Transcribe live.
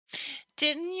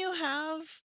Didn't you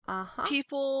have Uh-huh.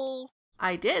 people?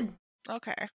 I did.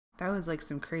 Okay. That was like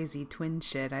some crazy twin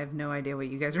shit. I have no idea what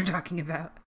you guys were talking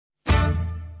about.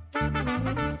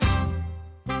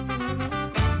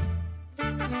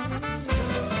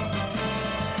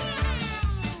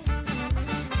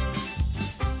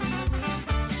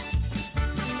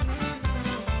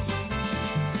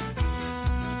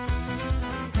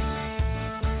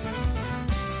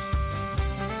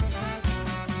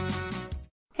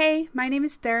 Hey, my name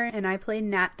is Thera, and I play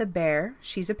Nat the Bear.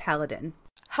 She's a paladin.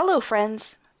 Hello,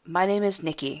 friends. My name is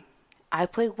Nikki. I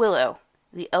play Willow,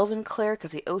 the elven cleric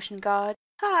of the ocean god.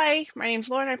 Hi, my name's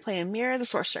Lauren. I play Amira, the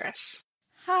sorceress.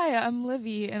 Hi, I'm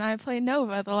Livy, and I play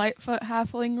Nova, the Lightfoot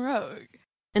Halfling Rogue.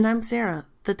 And I'm Sarah,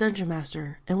 the Dungeon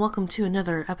Master, and welcome to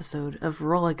another episode of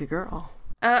Roll Like a Girl.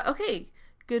 Okay.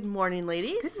 Good morning,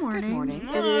 ladies. Good morning. Good morning.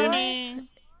 Morning.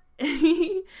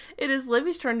 It is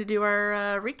Livy's turn to do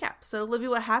our recap. So, Livy,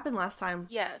 what happened last time?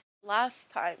 Yes, last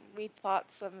time we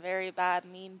fought some very bad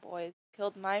mean boys,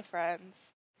 killed my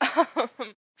friends.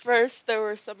 First, there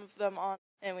were some of them on,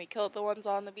 and we killed the ones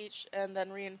on the beach, and then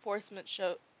reinforcements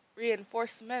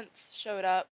showed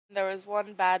up. There was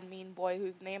one bad mean boy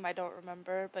whose name I don't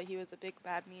remember, but he was a big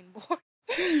bad mean boy.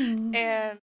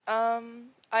 And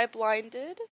I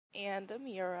blinded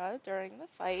Amira during the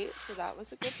fight, so that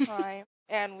was a good time.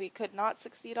 And we could not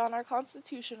succeed on our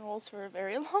constitution rolls for a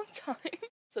very long time,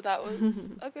 so that was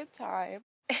a good time.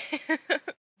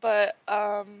 But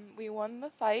we won the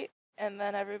fight, and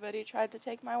then everybody tried to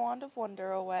take my Wand of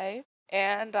Wonder away,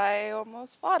 and I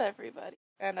almost fought everybody,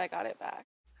 and I got it back.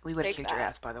 We would have Take kicked your that.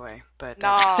 ass, by the way, but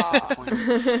Nah. that's beside the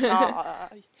point. Nah,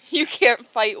 you can't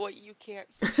fight what you can't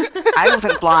see. I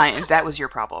wasn't blind. That was your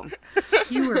problem.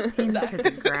 You were pinned to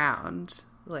the ground.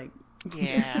 Like,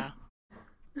 Yeah.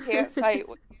 Can't fight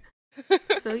what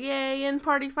So, yay, and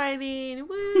party fighting.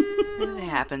 Woo! It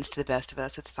happens to the best of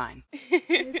us. It's fine.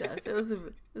 It does. It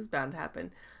was bound to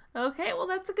happen. Okay, well,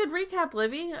 that's a good recap,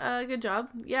 Livy. Good job.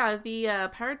 Yeah, the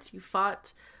pirates you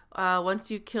fought,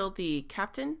 once you killed the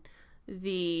captain,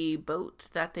 the boat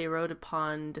that they rode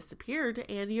upon disappeared,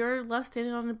 and you're left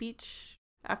standing on the beach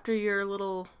after your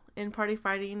little in-party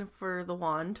fighting for the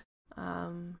wand.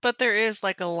 But there is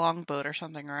like a longboat or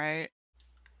something, right?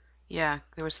 Yeah,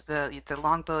 there was the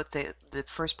longboat, the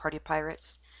first party of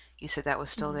pirates. You said that was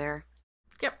still there?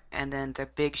 Yep. And then the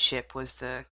big ship was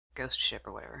the ghost ship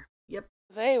or whatever. Yep.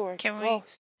 they were. Can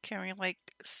we like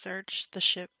search the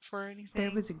ship for anything?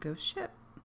 there was a ghost ship.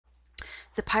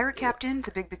 The pirate captain,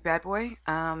 the big bad boy,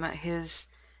 his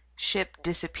ship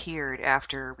disappeared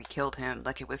after we killed him.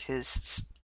 Like it was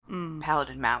his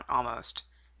paladin mount almost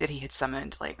that he had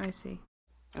summoned. Like I see.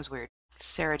 it was weird.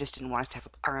 Sarah just didn't want us to have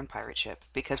our own pirate ship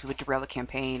because we would derail the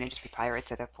campaign and just be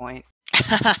pirates at that point.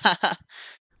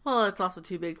 Well, it's also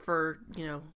too big for,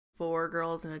 4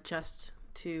 girls in a chest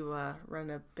to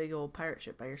run a big old pirate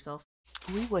ship by yourself.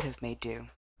 We would have made do.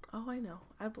 Oh, I know.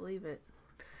 I believe it.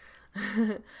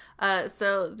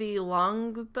 So the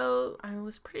longboat, I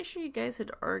was pretty sure you guys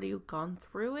had already gone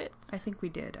through it. I think we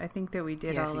did. I think that we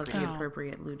did Yeah, I all think of we the did.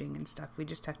 appropriate looting and stuff. We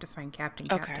just have to find Captain.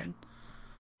 Okay.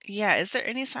 Yeah, is there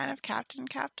any sign of Captain?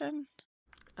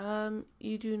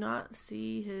 You do not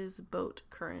see his boat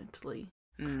currently.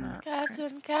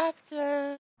 Captain.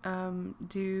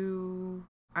 Do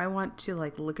I want to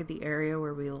look at the area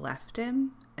where we left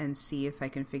him and see if I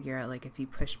can figure out if he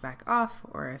pushed back off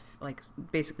or if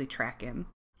basically track him.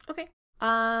 Okay.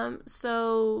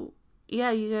 So yeah,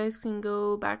 you guys can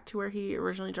go back to where he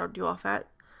originally dropped you off at.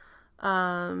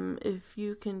 If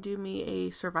you can do me a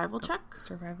survival check.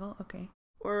 Survival, okay.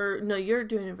 Or no, you're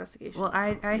doing investigation. Well,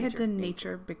 I had done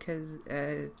nature because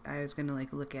I was gonna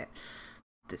look at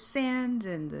the sand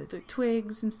and the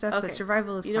twigs and stuff. Okay. But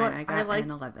survival is You know fine. what? I got I like-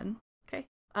 an 11. Okay.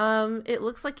 It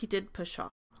looks like he did push off.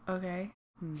 Okay.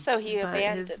 So he But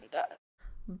abandoned his- us.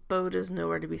 Boat is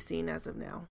nowhere to be seen as of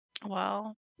now.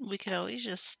 Well, we could always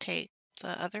just take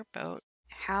the other boat.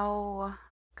 How...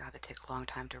 God, that takes a long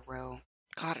time to row.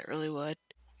 God, it really would.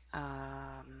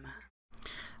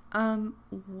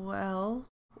 Well,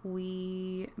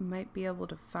 we might be able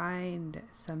to find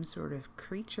some sort of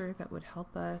creature that would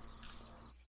help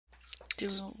us. Do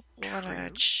we want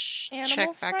to Animal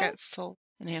check back friend? at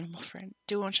an animal friend?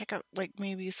 Do we want to check out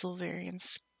maybe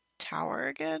Silverian's tower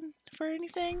again for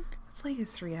anything? It's like a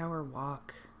 3-hour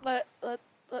walk.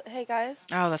 Hey guys,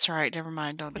 Oh, that's right. Never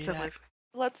mind. Don't What's do up, that.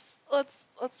 Liv?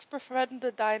 let's befriend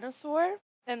the dinosaur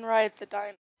and ride the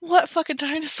dinosaur. What fucking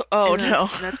dinosaur? Oh And no.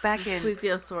 that's back in...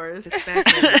 Plesiosaurus. It's back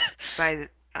in, by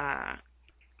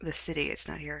the city. It's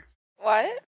not here.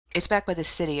 What? It's back by the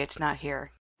city. It's not here.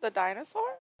 The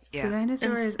dinosaur? The Yeah.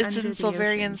 dinosaur is It's under in the ocean.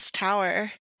 Silverian's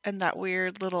tower, and that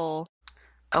weird little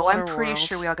Oh, I'm Water pretty world.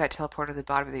 sure we all got teleported to the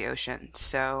bottom of the ocean,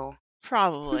 so...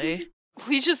 Probably.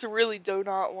 We just really do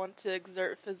not want to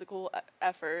exert physical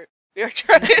effort. We are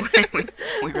trying.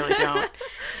 We really don't.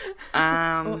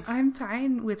 Well, I'm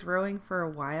fine with rowing for a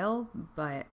while,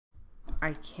 but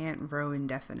I can't row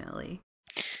indefinitely.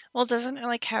 Well, doesn't it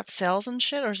like have sails and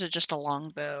shit, or is it just a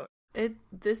longboat?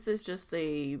 This is just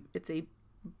it's a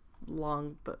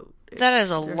long boat. That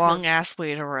is a There's long no- ass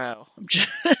way to row.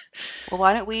 Well,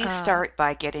 why don't we start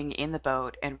by getting in the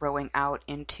boat and rowing out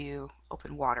into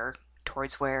open water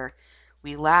towards where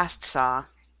we last saw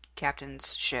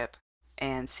Captain's ship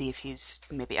and see if he's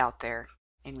maybe out there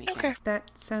and we Okay. can That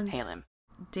sounds hail him.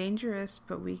 dangerous,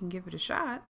 but we can give it a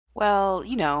shot. Well,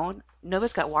 you know,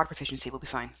 Nova's got water proficiency. We'll be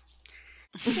fine.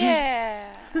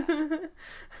 Yeah.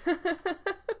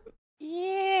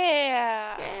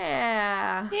 Yeah.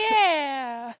 Yeah.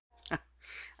 Yeah.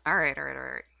 All right.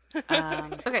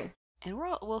 Okay.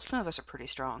 And some of us are pretty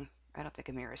strong. I don't think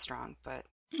Amira is strong, but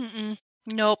Mm-mm.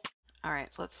 Nope. all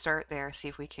right. So let's start there. See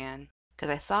if we can. Because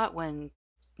I thought when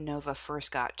Nova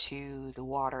first got to the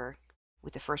water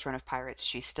with the first run of pirates,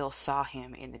 she still saw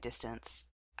him in the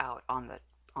distance out on the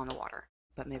water.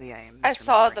 But maybe I am. I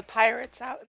saw misremembering. the pirates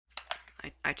out.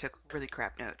 I took really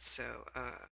crap notes, so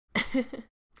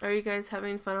Are you guys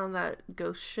having fun on that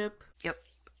ghost ship? Yep.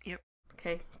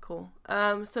 Okay, cool.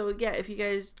 So yeah, if you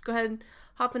guys go ahead and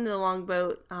hop into the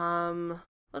longboat,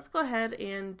 let's go ahead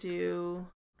and do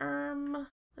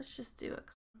let's just do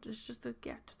just a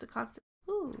constant.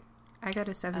 Ooh. I got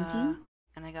a 17.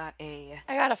 and I got a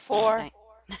I got a 4.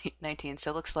 19. So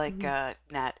it looks like Nat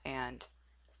and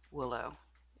Willow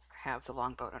have the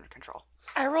longboat under control.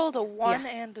 I rolled a 1 Yeah.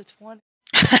 and a 20.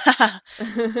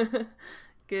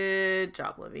 Good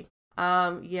job, Livy.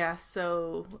 Yeah,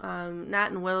 so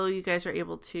Nat and Willow, you guys are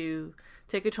able to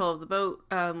take control of the boat.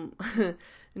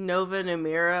 Nova and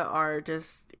Amira are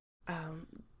just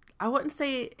I wouldn't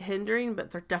say hindering,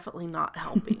 but they're definitely not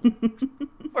helping.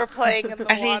 We're playing in the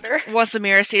I water. think once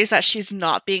Amira sees that she's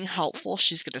not being helpful,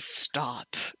 she's gonna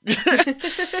stop.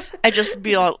 I just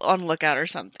be on lookout or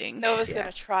something. Nova's Yeah.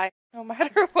 gonna try no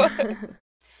matter what.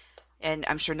 And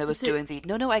I'm sure Nova's So- doing the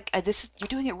no. You're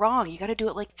doing it wrong. You got to do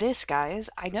it like this,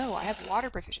 guys. I know. I have water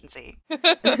proficiency.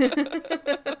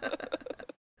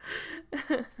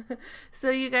 So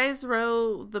you guys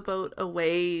row the boat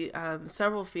away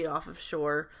several feet off of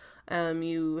shore.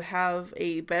 You have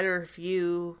a better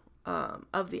view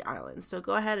of the island. So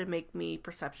go ahead and make me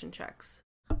perception checks.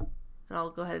 And I'll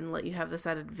go ahead and let you have this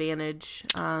at advantage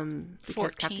because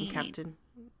 14. Captain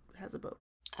has a boat.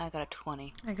 I got a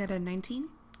 20. I got a 19.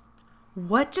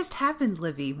 What just happened,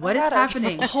 Livy? What is got a-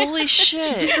 happening? Holy She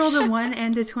shit! just rolled a 1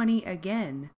 and a 20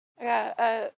 again. I got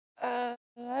I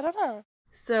don't know.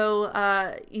 So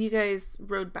you guys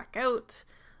rowed back out.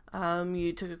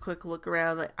 You took a quick look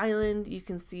around the island. You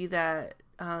can see that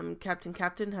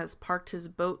Captain has parked his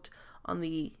boat on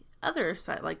the other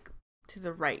side, like to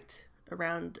the right,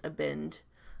 around a bend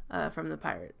from the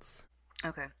pirates.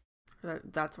 Okay.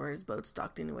 That's where his boat's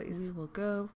docked anyways. We will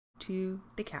go to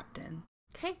the captain.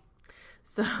 Okay.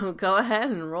 So go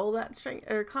ahead and roll that strength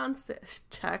or con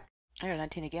check. I got a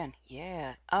 19 again.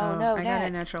 Yeah. Oh, no, I Nat. got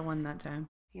a natural 1 that time.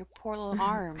 Your poor little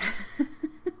arms.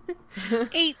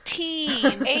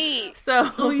 18. 8. So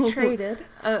We traded.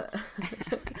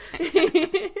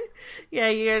 Yeah,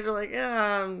 you guys were like,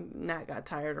 Nat got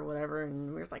tired or whatever,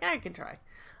 and we were like, I can try.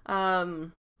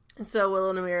 So Willow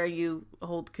and Amira, you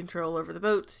hold control over the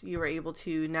boat. You were able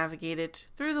to navigate it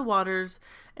through the waters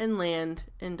and land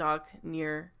and dock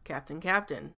near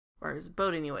Captain, or his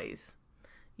boat anyways.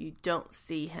 You don't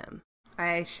see him.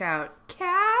 I shout,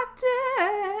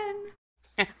 Captain!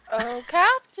 Oh,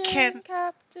 Captain, Can-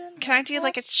 Captain. Can I do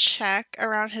like a check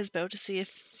around his boat to see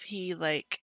if he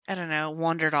I don't know,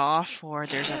 wandered off, or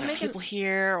there's Yeah, other make an- people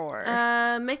here, or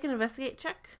Make an investigate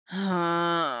check.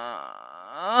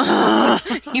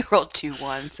 You rolled 2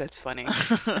 1s. That's funny.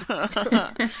 I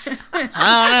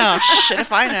don't know. Shit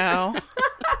if I know.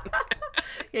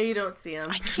 Yeah, you don't see him.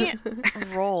 I can't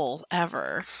roll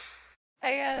ever.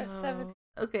 I got a 7.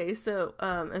 Okay, so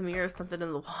Amira, something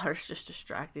in the water's just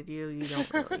distracted you. You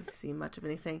don't really see much of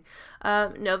anything.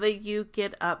 Nova, you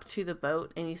get up to the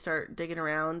boat and you start digging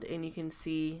around, and you can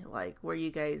see like where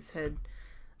you guys had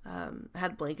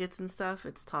blankets and stuff.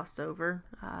 It's tossed over,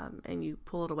 and you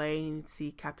pull it away and you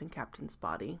see Captain's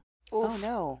body. Oh,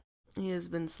 no. He has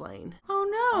been slain. Oh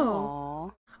no!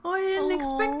 Aww. Oh, I didn't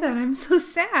expect that. I'm so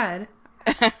sad.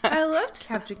 I loved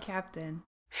Captain.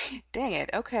 Dang it.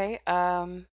 Okay.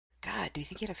 God, do you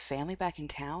think he had a family back in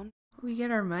town? We get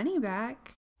our money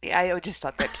back. Yeah, I just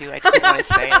thought that too. I just didn't want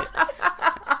to say it.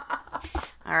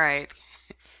 All right.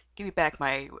 Give me back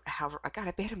my, however,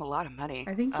 I paid him a lot of money.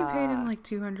 I think you paid him like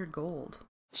 200 gold.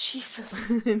 Jesus.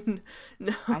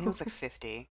 No. I think it was like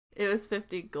 50. It was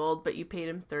 50 gold, but you paid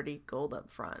him 30 gold up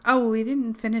front. Oh, we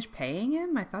didn't finish paying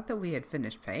him? I thought that we had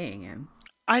finished paying him.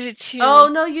 I did too. Oh,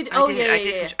 no, you did. I Oh, did. yeah, I yeah, did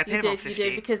yeah. finish- I paid him all 50. You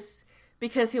did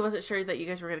because he wasn't sure that you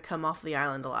guys were going to come off the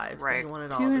island alive. Right. So he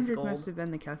wanted all of his 200 gold. must have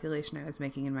been the calculation I was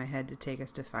making in my head to take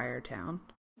us to Firetown.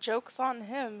 Joke's on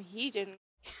him. He didn't.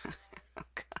 Oh,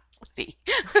 God, Livy.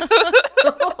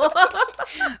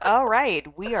 All right,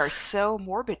 we are so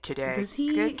morbid today. Does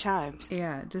he- Good times.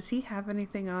 Yeah, does he have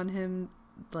anything on him,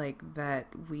 like, that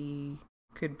we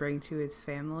could bring to his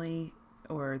family?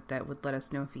 Or that would let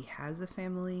us know if he has a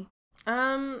family?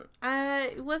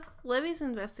 With Livy's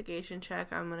investigation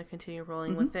check, I'm going to continue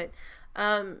rolling with it.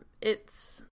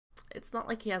 It's not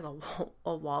like he has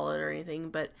a wallet or anything,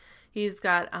 but he's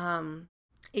got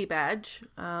a badge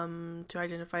to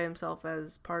identify himself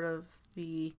as part of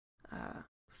the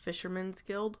Fisherman's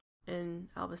Guild in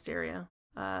Alvisteria.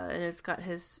 And it's got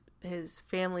his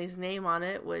family's name on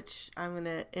it, which I'm going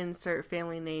to insert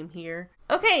family name here.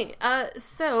 Okay,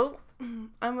 so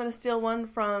I'm going to steal one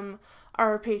from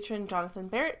our patron Jonathan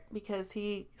Barrett because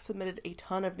he submitted a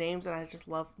ton of names and I just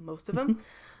love most of them.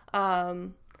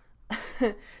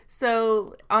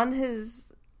 So on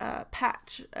his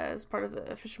patch as part of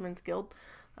the Fisherman's Guild,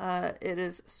 it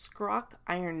is Skrock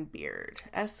Ironbeard.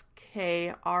 Skrock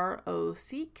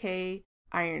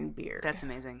Ironbeard. That's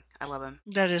amazing. I love him.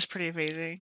 That is pretty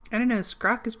amazing. I don't know,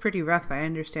 Skrock is pretty rough. I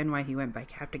understand why he went by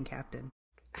Captain.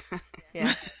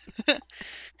 Yeah.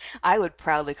 I would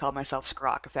proudly call myself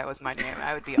Skrock if that was my name.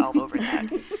 I would be all over that.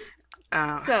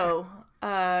 So,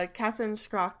 Captain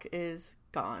Skrock is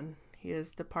gone. He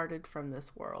has departed from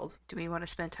this world. Do we want to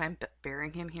spend time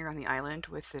burying him here on the island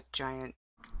with the giant...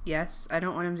 Yes, I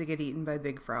don't want him to get eaten by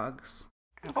big frogs.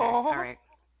 Okay, Aw. all right.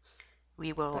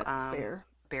 We will That's fair.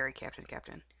 bury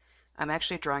Captain. I'm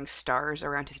actually drawing stars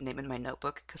around his name in my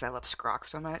notebook because I love Skrock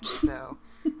so much, so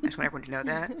I just want everyone to know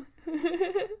that.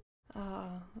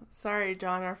 Sorry,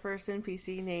 John, our first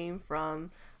NPC name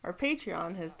from our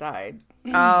Patreon has died.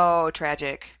 Oh,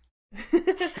 tragic.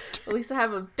 At least I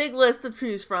have a big list to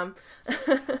choose from.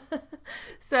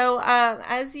 So,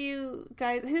 as you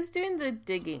guys... Who's doing the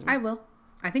digging? I will.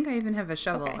 I think I even have a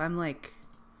shovel. Okay. I'm like...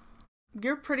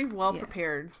 You're pretty well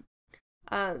prepared.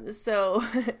 So,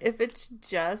 if it's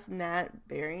just Nat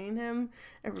burying him,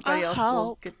 everybody I'll else will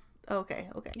help. get... Okay.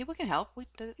 Yeah, we can help.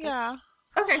 Yeah.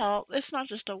 Okay. Well, it's not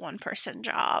just a one-person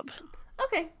job.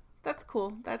 Okay, that's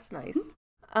cool. That's nice.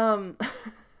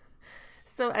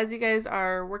 So as you guys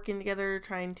are working together,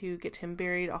 trying to get him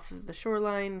buried off of the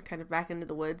shoreline, kind of back into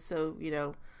the woods, so, you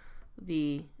know,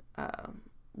 the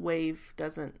wave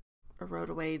doesn't erode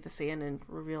away the sand and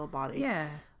reveal a body. Yeah.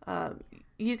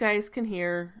 You guys can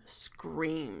hear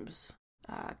screams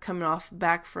coming off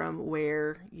back from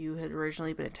where you had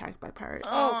originally been attacked by pirates.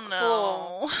 Oh,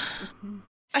 no.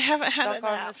 I haven't had a Stuck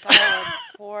on nap. this island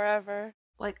forever.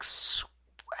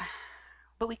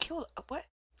 But we killed... What?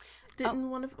 Didn't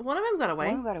one of them got away?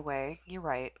 One got away. You're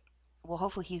right. Well,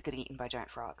 hopefully he's getting eaten by giant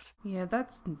frogs. Yeah,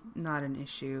 that's not an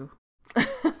issue.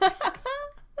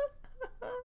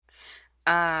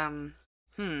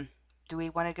 Do we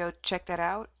want to go check that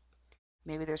out?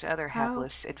 Maybe there's other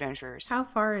hapless adventurers. How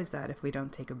far is that if we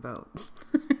don't take a boat?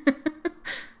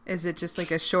 Is it just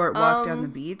like a short walk down the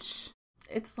beach?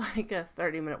 It's like a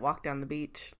 30-minute walk down the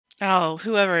beach. Oh,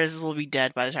 whoever is will be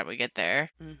dead by the time we get there.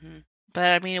 Mm-hmm. But,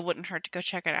 I mean, it wouldn't hurt to go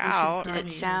check it out. Did it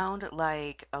sound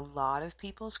like a lot of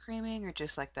people screaming, or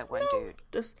just like that one dude?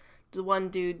 Just the one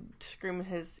dude screaming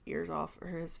his ears off or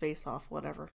his face off,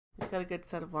 whatever. He's got a good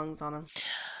set of lungs on him.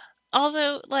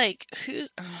 Although, like,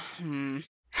 who's...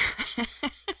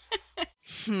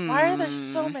 Why are there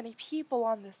so many people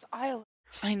on this island?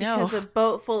 I know. Because a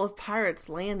boat full of pirates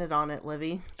landed on it,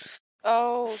 Livy.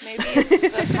 Oh, maybe it's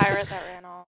the pirate that ran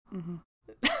off. Mm-hmm.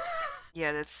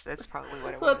 Yeah, that's probably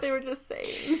what it That's was. what they were just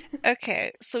saying.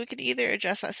 Okay, so we could either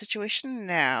adjust that situation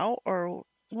now, or,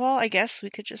 well, I guess we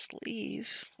could just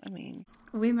leave. I mean...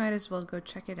 We might as well go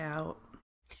check it out.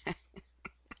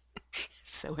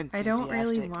 So enthusiastic. I don't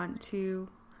really want to.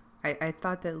 I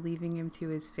thought that leaving him to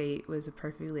his fate was a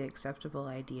perfectly acceptable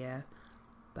idea,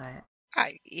 but...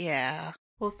 yeah.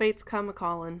 Well, fate's come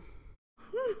a-calling.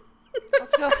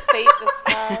 Let's go fate this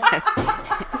guy.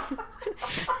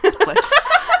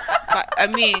 I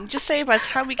mean, just say by the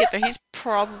time we get there, he's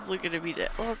probably going to be dead.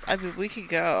 Well, I mean, we could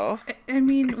go. I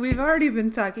mean, we've already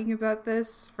been talking about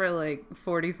this for like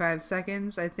 45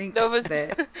 seconds. I think Nova's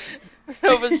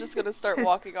just gonna start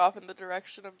walking off in the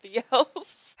direction of the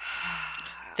elves.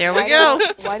 There we go.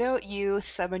 Why don't you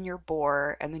summon your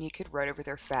boar, and then you could ride over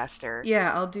there faster?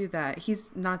 Yeah, I'll do that.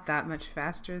 He's not that much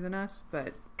faster than us,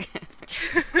 but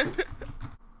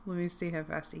let me see how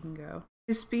fast he can go.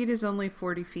 His speed is only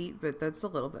 40 feet, but that's a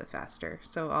little bit faster.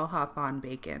 So I'll hop on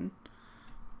Bacon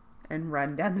and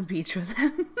run down the beach with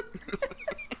him.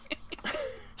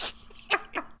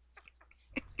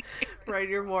 Ride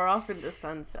your war off into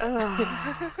sunset.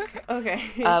 Okay.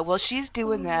 While she's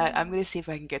doing that, I'm going to see if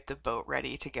I can get the boat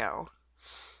ready to go.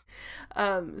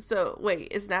 So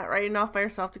wait, is Nat riding off by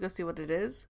herself to go see what it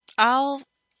is? Well,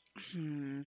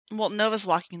 Nova's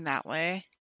walking that way.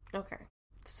 Okay.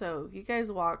 So you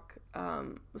guys walk.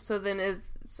 So then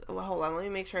hold on. Let me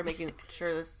make sure I'm making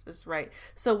sure this is right.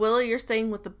 So Willow, you're staying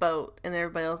with the boat, and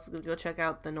everybody else is gonna go check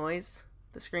out the noise,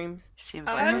 the screams. Seems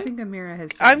I like don't it. think Amira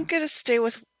has. I'm gonna stay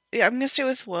with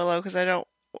Willow because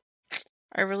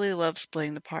I really love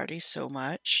splitting the party so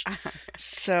much.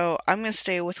 So I'm gonna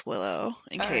stay with Willow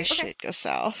in All case right. shit goes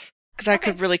south. Because I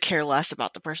could really care less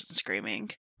about the person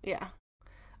screaming. Yeah.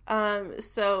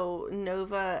 So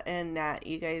Nova and Nat,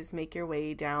 you guys make your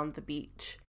way down the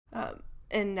beach.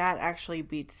 And Nat actually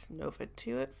beats Nova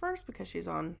to it first because she's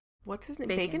on, what's his name?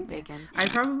 Bacon. Bacon. I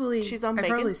probably She's on I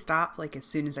Bacon? probably stop like as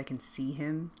soon as I can see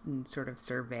him and sort of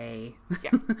survey.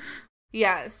 Yeah.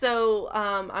 Yeah, so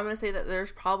I'm gonna say that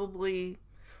there's probably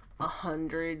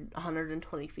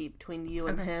 120 feet between you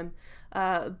and Okay. him.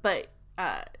 But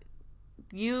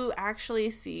you actually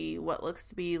see what looks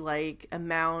to be like a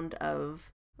mound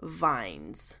of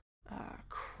vines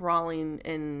crawling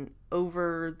in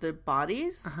over the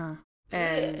bodies Uh-huh.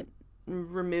 and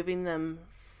removing them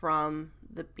from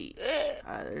the beach.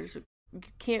 You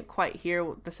can't quite hear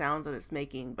the sounds that it's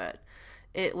making, but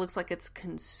it looks like it's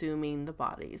consuming the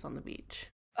bodies on the beach.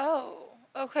 Oh,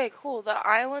 okay, cool. The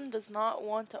island does not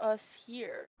want us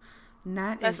here.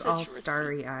 Nat is Message all received.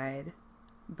 starry-eyed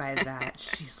by that.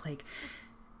 She's like,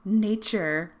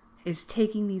 nature is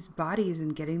taking these bodies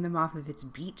and getting them off of its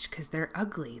beach because they're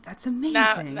ugly. That's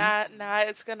amazing. Nah,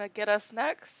 it's gonna get us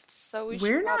next, so we should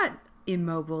We're prob- not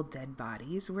immobile dead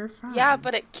bodies. We're fine. Yeah,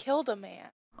 but it killed a man.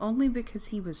 only because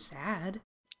he was sad.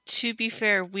 To be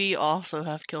fair, we also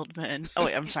have killed men. Oh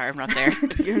wait, I'm sorry, I'm not there.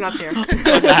 You're not there.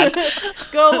 bad.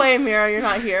 Go away, Mira. You're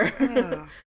not here. Oh.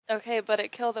 Okay, but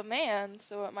it killed a man,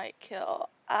 so it might kill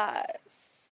us.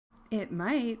 It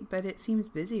might, but it seems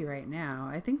busy right now.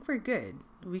 I think we're good.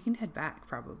 We can head back,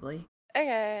 probably.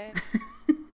 Okay.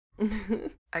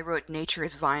 I wrote nature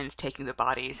is vines taking the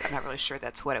bodies. I'm not really sure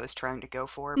that's what I was trying to go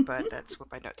for, but that's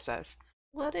what my note says.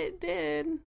 What it did.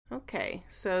 Okay,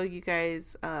 so you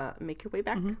guys make your way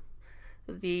back. Mhm.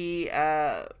 The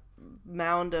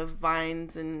mound of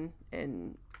vines and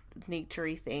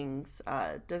nature-y things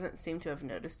doesn't seem to have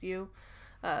noticed you.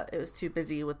 It was too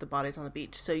busy with the bodies on the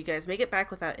beach. So you guys make it back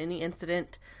without any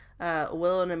incident.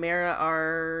 Will and Amira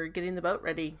are getting the boat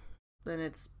ready.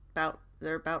 Then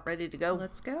they're about ready to go.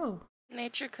 Let's go.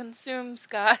 Nature consumes,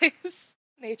 guys.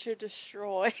 Nature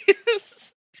destroys.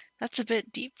 That's a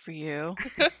bit deep for you.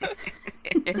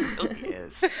 It really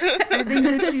is. I think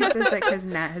that she says that because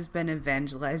Nat has been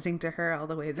evangelizing to her all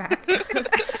the way back.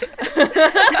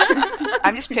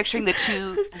 I'm just picturing the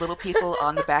two little people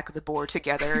on the back of the board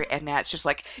together, and Nat's just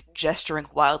like gesturing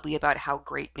wildly about how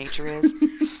great nature is.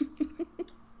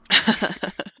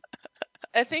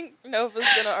 I think Nova's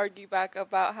gonna argue back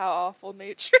about how awful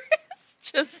nature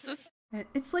is.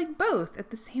 It's like both at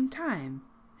the same time.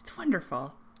 It's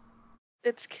wonderful.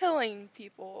 It's killing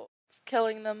people. It's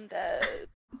killing them dead.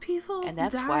 People And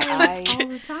that's die why I all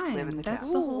the time. live in the That's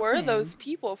town. the Who whole were thing. those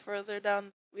people further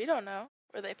down? We don't know.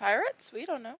 Were they pirates? We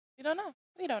don't know. We don't know.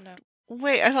 We don't know.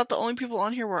 Wait, I thought the only people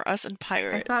on here were us and I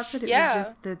pirates. thought that it Yeah. was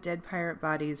just the dead pirate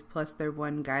bodies plus their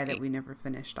one guy that we never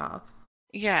finished off.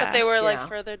 Yeah. But they were like Yeah.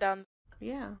 further down.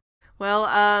 Yeah.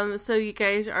 Well, so you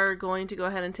guys are going to go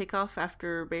ahead and take off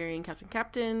after burying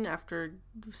Captain, after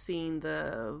seeing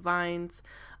the vines.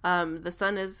 The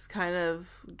sun is kind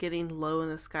of getting low in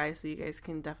the sky, so you guys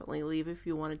can definitely leave if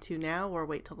you wanted to now or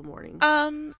wait till the morning.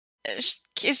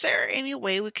 Is there any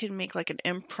way we could make like an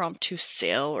impromptu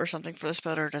sail or something for this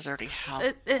boat, or does it already have?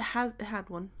 It had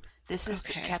one. This is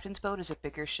Okay. the captain's boat is a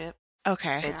bigger ship.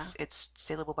 Okay. It's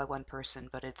sailable by one person,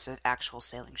 but it's an actual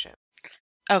sailing ship.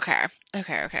 Okay.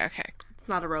 It's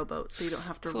not a rowboat, so you don't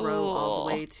have to row all Cool.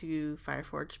 the way to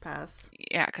Fireforge Pass.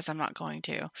 Yeah, because I'm not going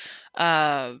to.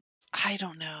 I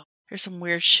don't know. There's some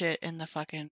weird shit in the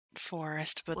fucking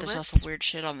forest, but Well, there's let's also weird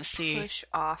shit on the sea. Push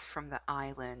off from the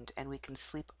island, and we can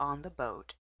sleep on the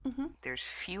boat. Mm-hmm. There's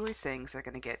fewer things that are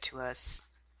going to get to us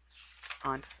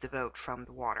onto the boat from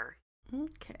the water.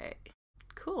 Okay.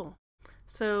 Cool.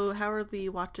 So how are the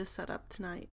watches set up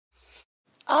tonight?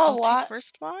 I'll take what?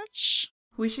 first watch.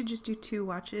 We should just do 2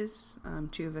 watches.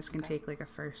 2 of us can take like a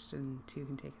first and 2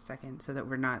 can take a second, so that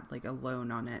we're not like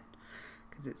alone on it.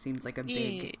 Because it seems like a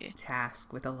big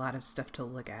task with a lot of stuff to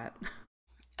look at.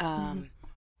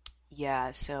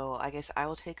 Yeah, so I guess I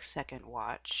will take second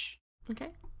watch.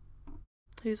 Okay.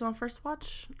 Who's on first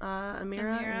watch?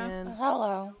 Amira and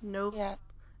Hello. Nova. Yeah.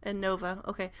 And Nova.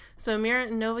 Okay. So Amira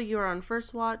and Nova, you are on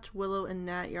first watch. Willow and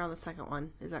Nat, you're on the second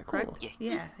one. Is that correct? Cool.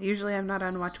 Yeah. Usually I'm not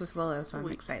on watch with Willow, so I'm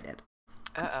Sweet. excited.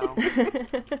 Uh-oh.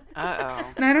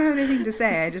 Uh-oh. And I don't have anything to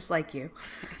say. I just like you.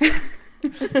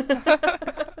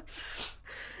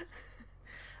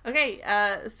 Okay.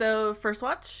 So first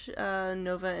watch,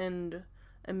 Nova and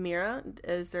Amira.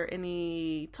 Is there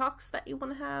any talks that you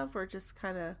want to have, or just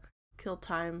kind of kill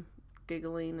time,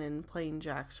 giggling and playing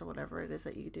jacks or whatever it is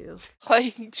that you do?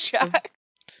 Playing Jack.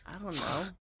 I don't know.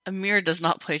 Amir does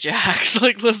not play jacks.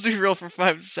 Like, let's be real for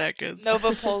 5 seconds.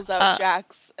 Nova pulls out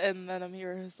Jax, and then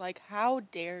Amira is like, "How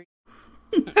dare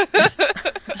you?"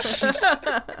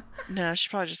 No, she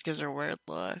probably just gives her a weird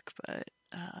look, but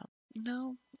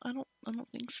no, I don't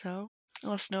think so.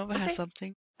 Unless Nova has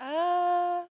something.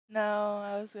 No,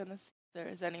 I was gonna see if there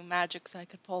was any magics I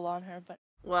could pull on her, but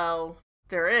Well,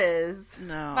 there is,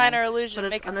 No. minor illusion, but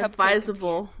make it's a cupcake.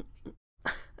 unadvisable.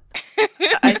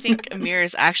 I think Amir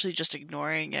is actually just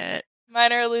ignoring it.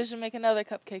 Minor illusion, make another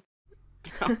cupcake.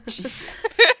 Oh, jeez.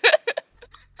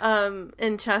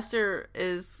 And Chester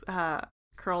is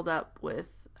curled up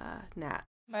with Nat.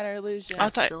 Minor illusion. I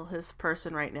That's thought- still his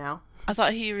person right now. I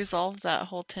thought he resolved that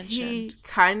whole tension. He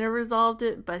kind of resolved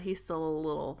it, but he's still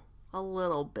a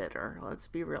little bitter. Let's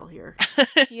be real here.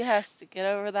 He has to get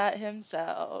over that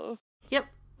himself. Yep.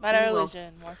 Minor He will.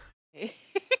 illusion. More.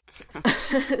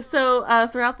 So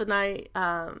throughout the night,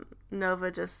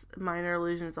 Nova just minor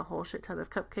illusions a whole shit ton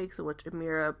of cupcakes, in which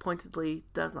Amira pointedly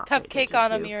does not. pay Cupcake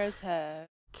on attention to. Amira's head.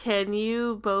 Can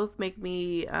you both make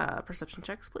me perception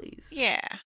checks, please? Yeah.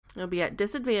 It'll be at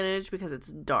disadvantage because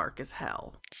it's dark as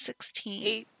hell.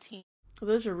 16. 18.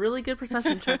 Those are really good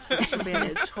perception checks for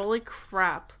disadvantage. Holy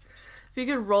crap. If you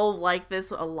could roll like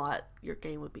this a lot, your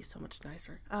game would be so much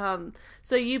nicer.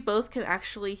 So you both can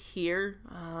actually hear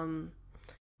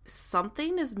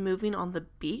something is moving on the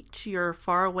beach. You're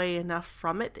far away enough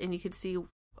from it, and you can see...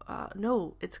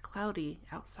 no, it's cloudy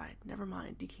outside. Never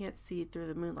mind. You can't see it through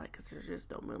the moonlight because there's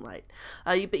just no moonlight.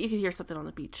 But you can hear something on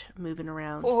the beach moving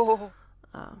around. Oh.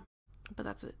 But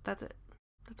that's it. That's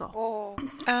all.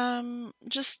 Oh.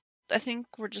 I think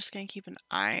we're just gonna keep an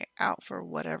eye out for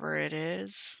whatever it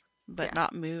is, but Yeah.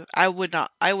 not move. I would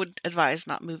advise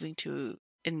not moving to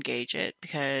engage it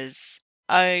because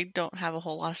I don't have a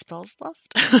whole lot of spells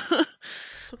left.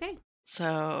 It's okay.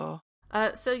 So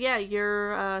So yeah,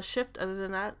 your shift, other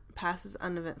than that, passes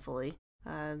uneventfully.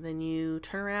 Then you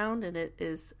turn around and it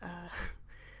is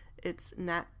it's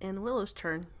Nat and Willow's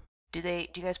turn. Do you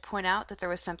guys point out that there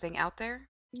was something out there?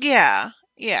 yeah,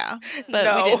 but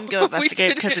No, we didn't go we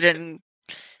investigate because didn't.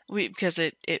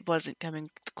 it wasn't coming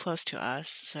close to us.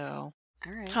 So,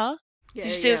 All right. huh? Yeah, Did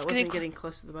you say it it's getting wasn't getting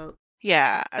close to the boat.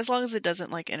 Yeah, as long as it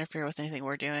doesn't like interfere with anything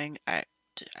we're doing. You're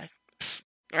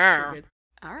good.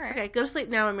 All right. Okay, go to sleep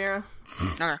now, Amira.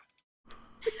 Okay.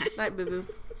 Night, boo boo.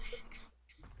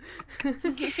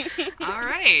 All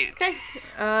right. Okay.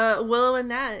 Willow and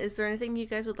Nat, is there anything you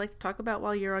guys would like to talk about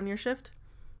while you're on your shift?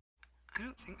 I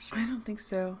don't think so. I don't think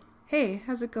so. Hey,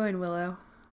 how's it going, Willow?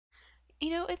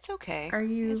 It's okay. Are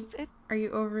you It's are you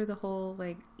over the whole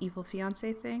like evil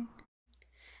fiance thing?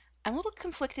 I'm a little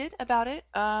conflicted about it.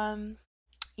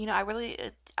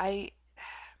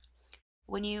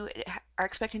 When you are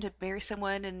expecting to marry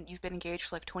someone and you've been engaged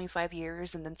for like 25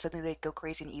 years and then suddenly they go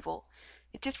crazy and evil,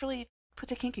 it just really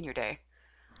puts a kink in your day.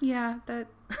 Yeah, that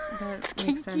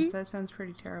makes sense. That sounds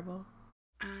pretty terrible.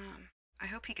 I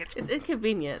hope he gets... It's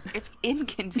inconvenient. It's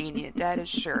inconvenient, that is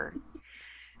sure.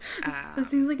 That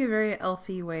seems like a very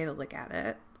elfy way to look at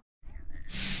it.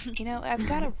 I've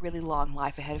got a really long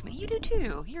life ahead of me. You do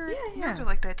too. Your nerds are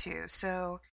like that too,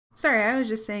 so... Sorry, I was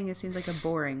just saying it seems like a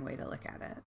boring way to look at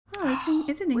it. Oh,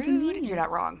 it's an Rude. inconvenience. You're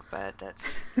not wrong, but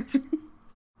that's...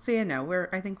 So yeah, no,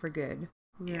 I think we're good.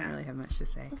 We don't really have much to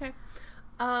say. Okay.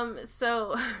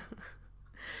 So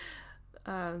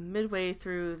midway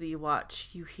through the watch,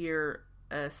 you hear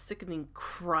a sickening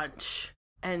crunch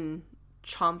and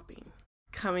chomping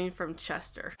coming from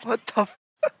Chester. What the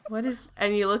What is?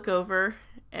 And you look over,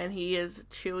 and he is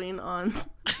chewing on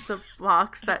the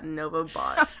box that Nova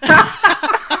bought.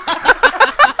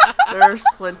 There are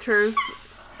splinters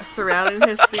surrounding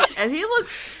his feet, and he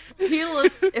looks.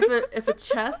 If a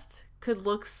chest could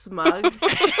look smug,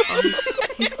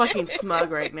 he's fucking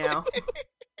smug right now.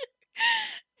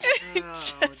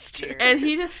 Oh, dear. And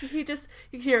he just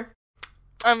you hear,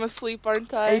 I'm asleep,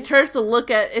 aren't I? and he turns to look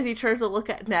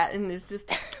at Nat, and it's just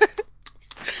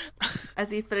as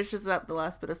he finishes up the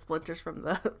last bit of splinters from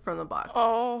the box.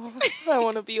 Oh, I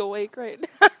want to be awake right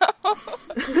now.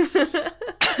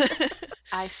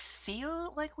 I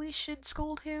feel like we should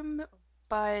scold him,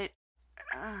 but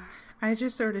I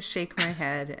just sort of shake my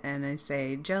head and I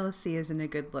say, "Jealousy isn't a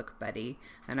good look, buddy,"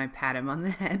 and I pat him on the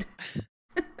head.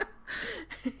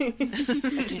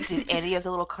 did any of the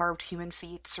little carved human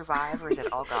feet survive, or is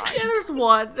it all gone? Yeah, there's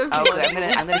one. There's Oh, one. good.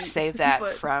 I'm gonna save that But-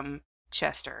 from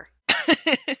Chester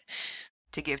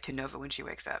to give to Nova when she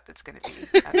wakes up. It's gonna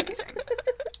be amazing.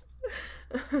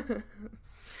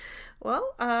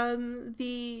 Well,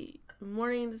 the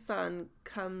morning sun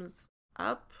comes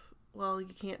up. Well, you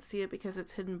can't see it because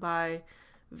it's hidden by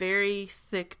very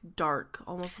thick, dark,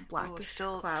 almost black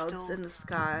clouds in the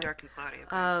sky. Dark and cloudy.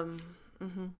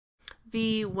 Okay.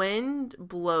 The wind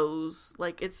blows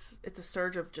like it's a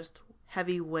surge of just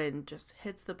heavy wind, just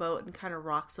hits the boat and kind of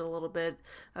rocks it a little bit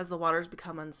as the waters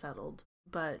become unsettled.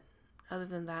 But other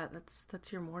than that,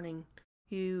 that's your morning.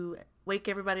 You wake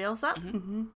everybody else up.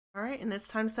 Mm-hmm. All right, and it's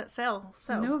time to set sail.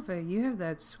 So Nova, you have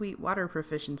that sweet water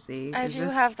proficiency. I do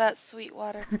have that sweet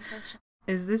water proficiency.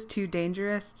 Is this too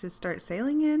dangerous to start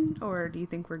sailing in, or do you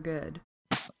think we're good?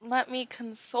 Let me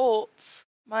consult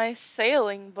my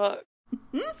sailing book.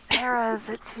 Sarah, is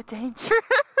it too dangerous?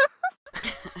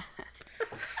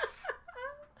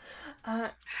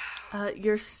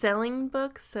 Your sailing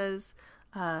book says,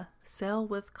 sail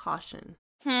with caution.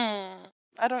 I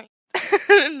don't...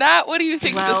 Nat, what do you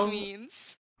think Well- this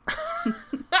means?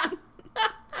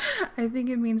 I think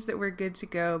it means that we're good to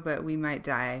go, but we might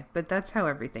die. But that's how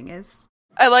everything is.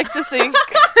 I like to think...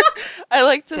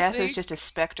 Death is just a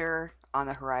specter on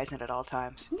the horizon at all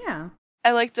times. Yeah.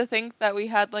 I like to think that we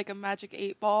had, like, a magic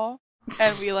 8-ball,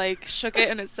 and we, like, shook it,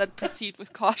 and it said, proceed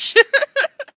with caution.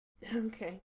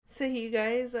 Okay. So you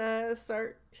guys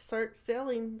start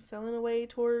sailing away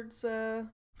towards the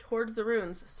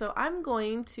ruins. So I'm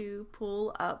going to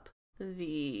pull up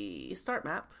the start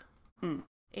map,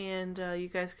 and you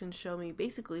guys can show me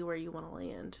basically where you want to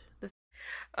land.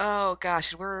 Oh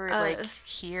gosh, we're like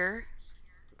here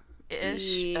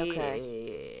ish.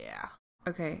 Okay. Yeah.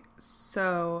 Okay,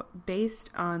 so based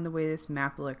on the way this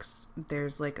map looks,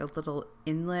 there's like a little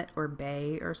inlet or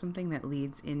bay or something that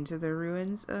leads into the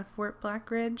ruins of Fort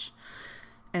Blackridge.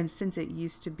 And since it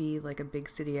used to be like a big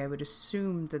city, I would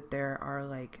assume that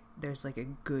there's like a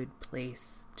good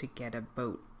place to get a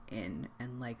boat in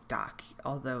and like dock,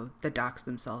 although the docks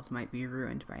themselves might be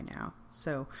ruined by now.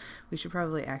 So we should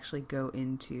probably actually go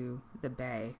into the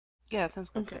bay. Yeah, that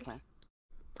sounds like a Okay. good plan.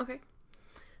 Okay.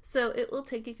 So it will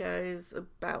take you guys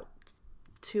about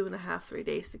 2.5, 3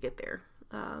 days to get there.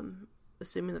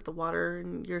 Assuming that the water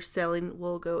and your sailing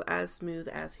will go as smooth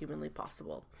as humanly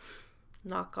possible.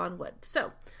 Knock on wood.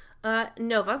 So,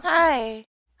 Nova, Hi.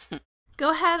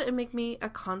 go ahead and make me a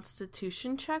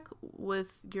constitution check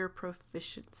with your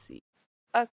proficiency.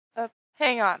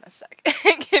 Hang on a sec.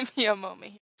 Give me a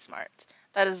moment. Smart.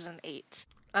 That is an 8.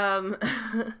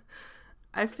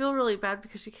 I feel really bad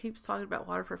because she keeps talking about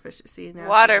water proficiency. And now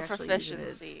Water she's actually using it.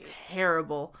 proficiency. It's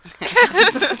terrible.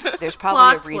 There's probably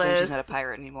Plot a reason she's not a twist.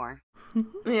 pirate anymore.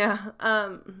 Yeah.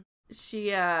 She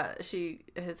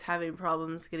is having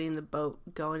problems getting the boat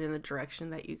going in the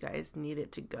direction that you guys need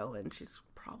it to go in. She's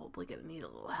probably gonna need a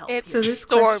little help. It's So here. this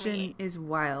Stormy. question is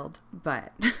wild,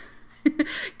 but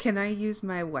can I use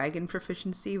my wagon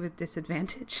proficiency with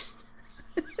disadvantage?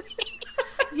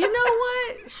 You know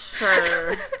what?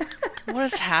 Sure. What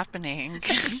is happening?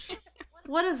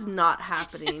 What is not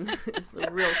happening is the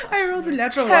real question. I rolled a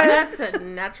natural one. That's a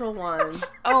natural one.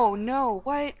 Oh no,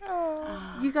 what?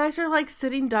 You guys are like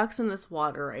sitting ducks in this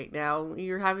water right now.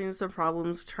 You're having some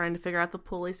problems trying to figure out the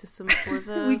pulley system for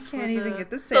the. We for can't even the- get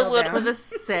the sail little- down. for the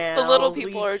sail. The little We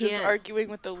people are just can't- arguing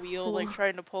with the wheel, like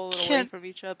trying to pull it away Can't- from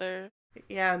each other.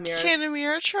 Yeah, Mira. Can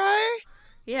Amira try?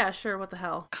 Yeah, sure. What the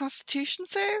hell? Constitution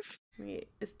save?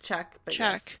 It's check. But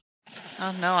Check. yes.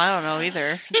 Oh no, I don't know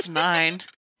either. It's 9.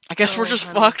 I guess we're Oh, just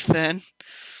honey. fucked then.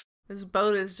 This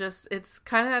boat is just—it's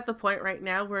kind of at the point right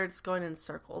now where it's going in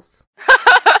circles.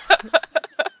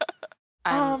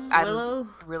 I'm Willow?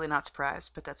 really not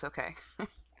surprised, but that's okay.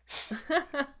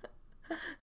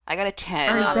 I got a 10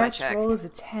 Our on my best check. roll is a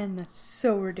 10. That's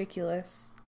so ridiculous.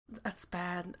 That's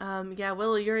bad. Yeah,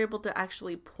 Willow, you're able to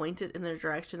actually point it in the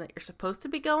direction that you're supposed to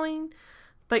be going,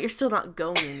 But you're still not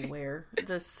going anywhere.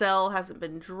 The sail hasn't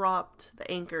been dropped. The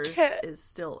anchor is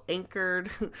still anchored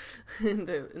in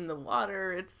the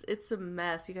water. It's a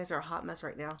mess. You guys are a hot mess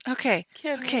right now. Okay.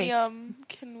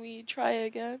 Can we try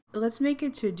again? Let's make a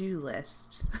to-do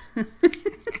list.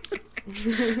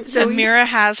 So Mira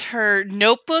has her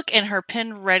notebook and her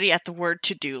pen ready at the word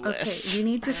to-do list. Okay, we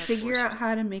need to figure out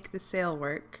how to make the sail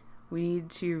work. We need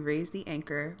to raise the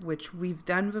anchor, which we've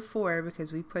done before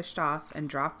because we pushed off and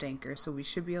dropped anchor, so we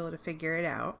should be able to figure it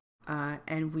out.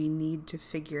 And we need to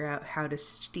figure out how to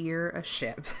steer a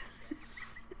ship.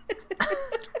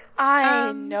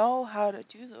 I know how to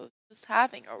do those. Just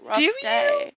having a rough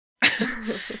day.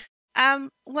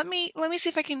 Let me see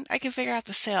if I can figure out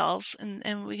the sails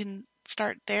and we can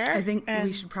start there. I think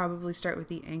we should probably start with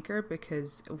the anchor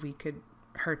because we could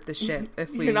hurt the ship if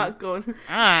we. You're not going.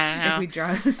 I don't know. If we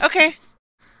draw this. Okay.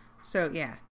 So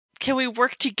yeah. Can we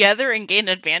work together and gain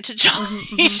advantage on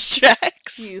these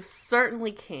checks? You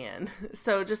certainly can.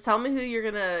 So just tell me who you're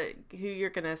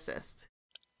gonna assist,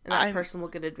 and that person will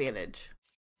get advantage.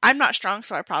 I'm not strong,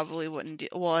 so I probably wouldn't do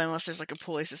well unless there's like a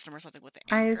pulley system or something with the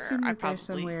anchor. I assume that there's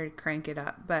some way to crank it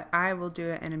up, but I will do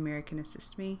it and Amira can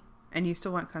assist me. And you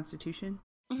still want Constitution?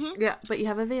 Mm-hmm. Yeah, but you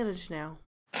have advantage now.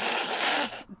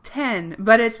 10,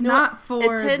 but it's not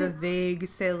for it's the vague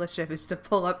sail a ship. It's to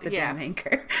pull up the damn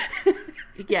anchor.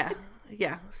 Yeah.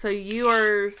 So you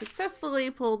are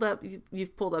successfully pulled up.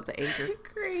 You've pulled up the anchor.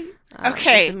 Great.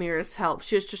 Okay. With Amira's help,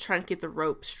 she was just trying to get the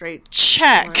rope straight.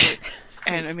 Check.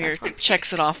 And Amira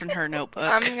checks it off in her notebook.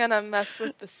 I'm gonna mess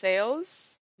with the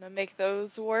sails. I'm gonna make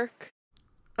those work.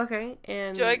 Okay.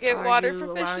 And do I get water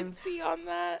proficiency on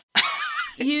that?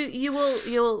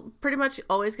 You'll pretty much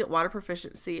always get water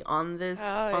proficiency on this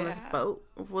this boat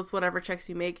with whatever checks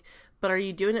you make. But are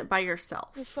you doing it by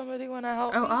yourself? Does somebody want to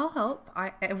help me? I'll help.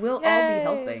 We'll all be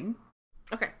helping.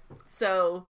 Okay.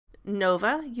 So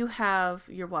Nova, you have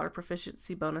your water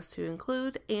proficiency bonus to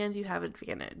include, and you have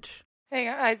advantage. Hang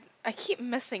on, I keep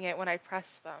missing it when I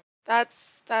press them.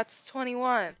 That's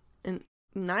 21. And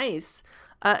nice.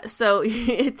 So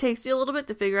it takes you a little bit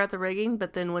to figure out the rigging,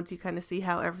 but then once you kind of see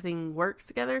how everything works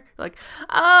together, you're like,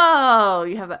 oh,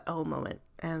 you have that moment,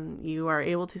 and you are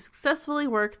able to successfully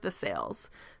work the sails.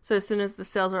 So as soon as the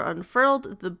sails are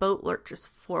unfurled, the boat lurches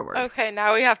forward. Okay,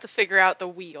 now we have to figure out the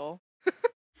wheel.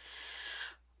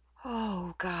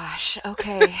 Oh, gosh.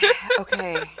 Okay.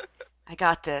 I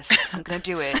got this. I'm gonna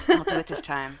do it. I'll do it this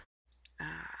time.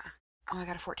 I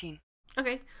got a 14.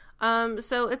 Okay.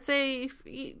 So it's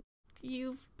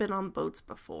you've been on boats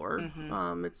before.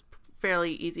 Mm-hmm. It's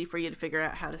fairly easy for you to figure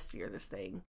out how to steer this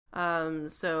thing.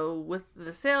 So with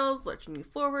the sails lurching you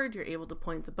forward, you're able to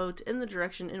point the boat in the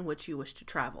direction in which you wish to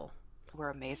travel. We're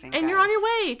amazing, and guys. You're on your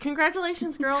way.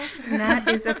 Congratulations, girls. Nat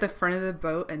is at the front of the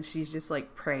boat, and she's just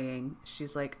like praying.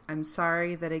 She's like, I'm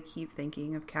sorry that I keep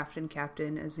thinking of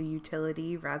Captain as a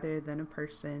utility rather than a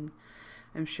person.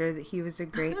 I'm sure that he was a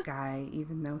great guy,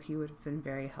 even though he would have been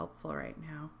very helpful right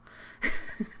now.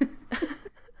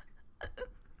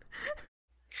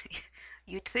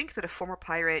 You'd think that a former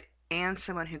pirate and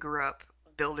someone who grew up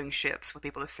building ships would be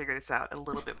able to figure this out a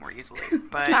little bit more easily,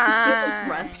 but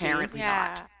apparently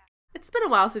not. It's been a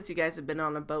while since you guys have been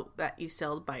on a boat that you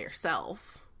sailed by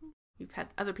yourself. You've had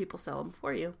other people sail them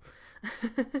for you.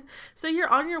 So you're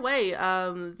on your way.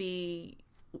 The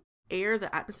air,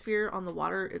 the atmosphere on the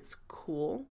water, it's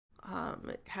cool.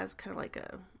 It has kind of like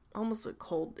almost a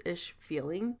cold-ish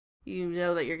feeling. You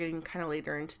know that you're getting kind of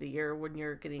later into the year when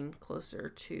you're getting closer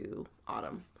to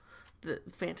autumn. The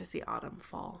fantasy autumn,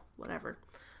 fall, whatever.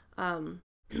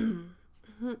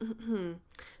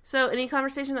 So any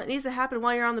conversation that needs to happen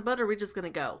while you're on the boat, or are we just going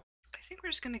to go? I think we're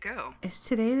just going to go. Is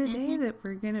today the day that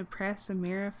we're going to press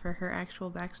Amira for her actual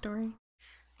backstory?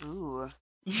 Ooh.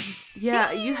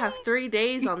 Yeah, you have 3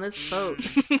 days on this boat.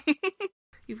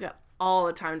 You've got all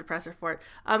the time to press her for it.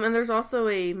 And there's also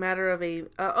a matter of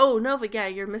Nova, yeah,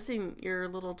 you're missing your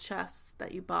little chest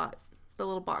that you bought. The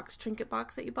little trinket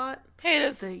box that you bought. Hey,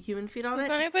 the human feet on it.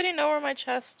 Does anybody know where my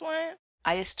chest went?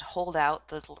 I just hold out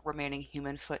the remaining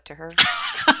human foot to her.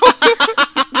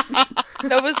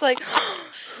 Nova's like,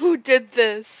 who did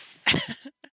this?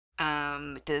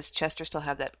 Does Chester still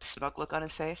have that smug look on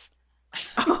his face?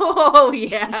 Oh,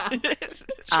 yeah.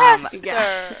 Chester!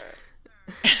 Yeah.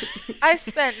 I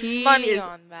spent money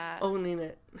on that. Owning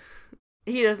it.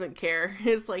 He doesn't care.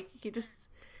 It's like,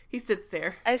 he sits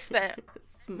there. I spent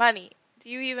money. Do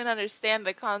you even understand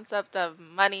the concept of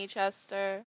money,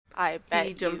 Chester? I bet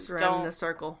he jumps you around don't. in a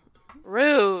circle.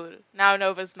 Rude. Now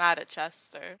Nova's mad at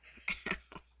Chester.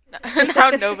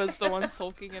 Now Nova's the one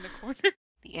sulking in a corner.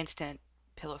 The instant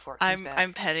pillow fort comes back.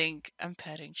 I'm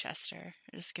petting Chester.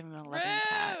 Just give him a loving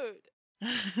pat. Rude.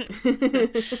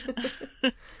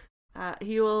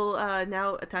 He will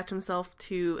now attach himself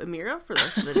to Amira for the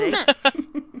rest of the day.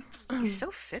 He's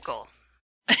so fickle.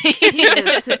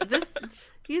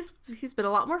 He's been a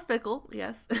lot more fickle,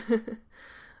 yes.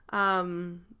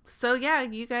 So yeah,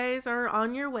 you guys are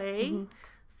on your way. Mm-hmm.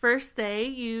 First day,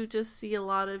 you just see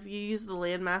you use the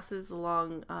land masses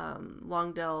along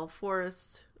Longdale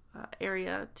Forest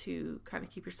area to kind of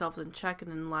keep yourselves in check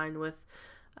and in line with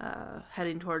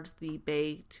heading towards the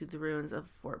bay to the ruins of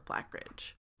Fort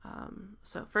Blackridge.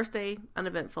 So first day,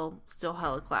 uneventful, still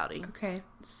hella cloudy. Okay,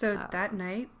 so that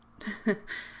night,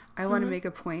 I want to make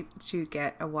a point to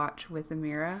get a watch with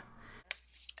Amira.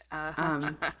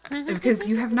 Because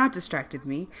you have not distracted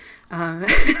me. And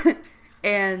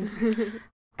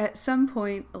at some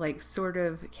point, like sort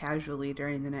of casually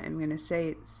during the night, I'm going to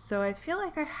say, so I feel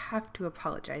like I have to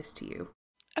apologize to you.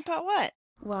 About what?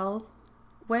 Well,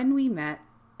 when we met,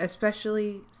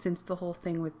 especially since the whole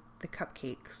thing with the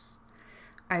cupcakes,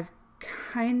 I've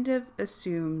kind of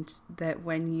assumed that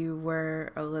when you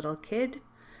were a little kid,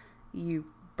 you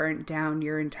burnt down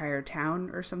your entire town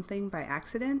or something by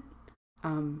accident.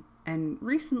 And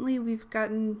recently we've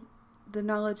gotten the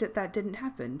knowledge that that didn't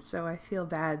happen, so I feel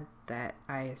bad that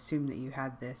I assumed that you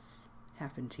had this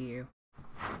happen to you.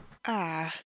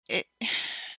 I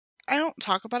don't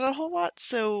talk about it a whole lot,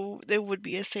 so it would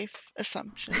be a safe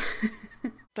assumption.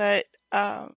 But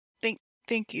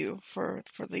thank you for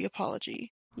the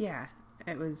apology. Yeah,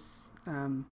 it was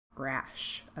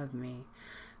rash of me,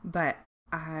 but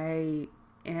I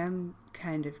am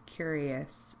kind of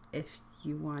curious if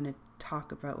you want to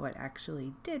talk about what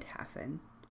actually did happen.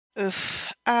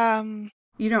 Oof.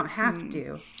 You don't have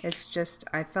to. It's just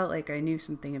I felt like I knew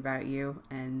something about you,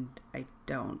 and I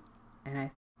don't.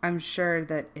 And I'm sure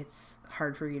that it's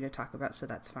hard for you to talk about, so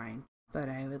that's fine. But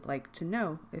I would like to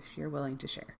know if you're willing to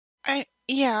share. I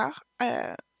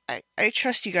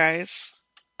trust you guys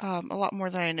a lot more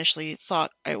than I initially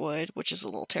thought I would, which is a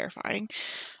little terrifying.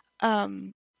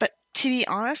 But to be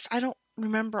honest, I don't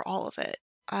remember all of it.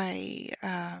 I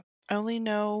only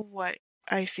know what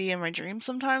I see in my dreams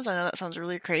sometimes. I know that sounds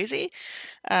really crazy.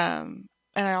 And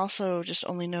I also just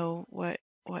only know what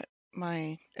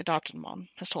my adopted mom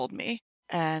has told me.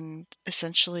 And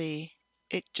essentially,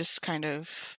 it just kind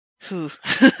of...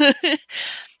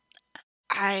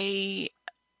 I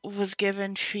was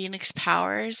given phoenix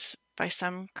powers by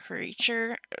some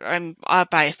creature.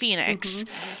 By a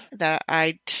phoenix that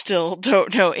I still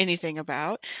don't know anything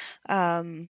about.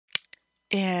 And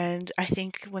I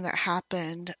think when that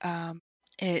happened,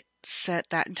 it set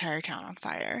that entire town on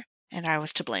fire, and I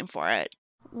was to blame for it.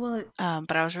 Well,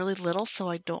 but I was really little, so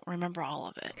I don't remember all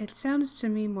of it. It sounds to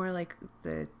me more like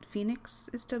the phoenix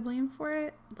is to blame for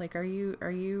it. Like, are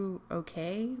you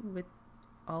okay with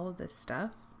all of this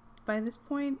stuff by this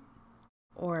point?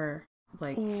 Or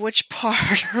like, which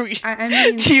part are we? I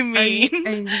mean, do you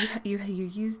mean? You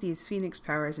use these phoenix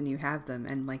powers and you have them,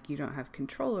 and like you don't have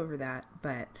control over that.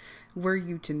 But were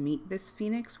you to meet this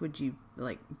phoenix, would you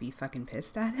like be fucking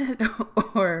pissed at it,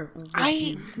 or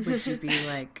would you be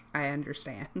like, I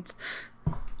understand?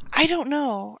 I don't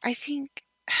know. I think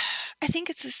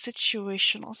it's a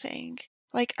situational thing.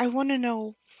 Like, I want to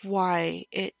know why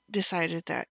it decided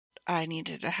that I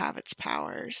needed to have its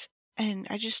powers. And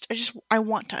I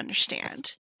want to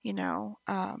understand, you know.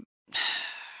 I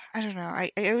don't know. I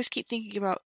always keep thinking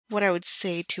about what I would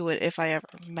say to it if I ever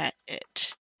met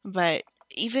it. But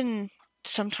even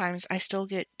sometimes I still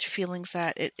get feelings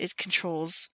that it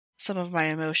controls some of my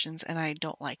emotions, and I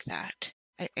don't like that.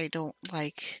 I don't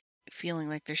like feeling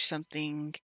like there's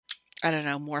something, I don't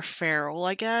know, more feral,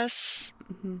 I guess.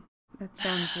 Mm-hmm. That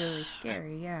sounds really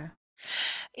scary, yeah.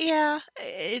 Yeah,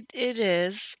 it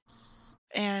is.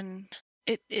 And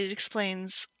it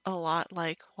explains a lot,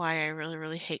 like, why I really,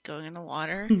 really hate going in the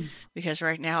water. Because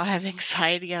right now I have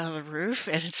anxiety out of the roof,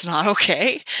 and it's not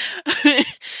okay.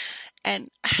 And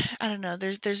I don't know,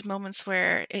 there's moments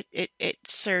where it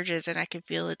surges, and I can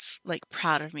feel it's, like,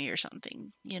 proud of me or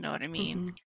something. You know what I mean?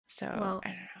 Mm-hmm. So, well, I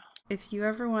don't know. If you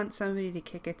ever want somebody to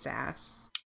kick its ass,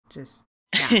 just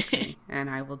ask me, and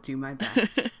I will do my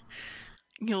best.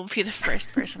 You'll be the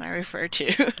first person I refer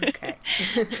to. Okay.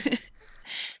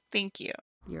 Thank you.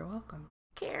 You're welcome.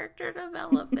 Character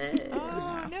development.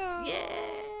 Oh, no.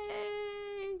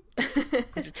 Yay!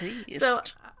 So,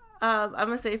 I'm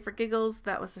going to say for giggles,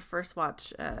 that was the first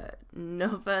watch.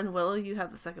 Nova and Willow, you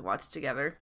have the second watch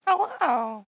together. Oh,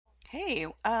 wow. Hey,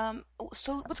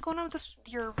 so what's going on with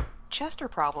your Chester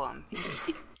problem?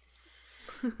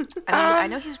 I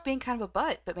know he's being kind of a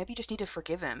butt, but maybe you just need to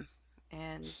forgive him.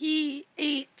 And he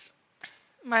ate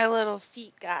my little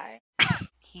feet guy.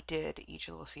 He did eat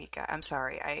your little feet guy. I'm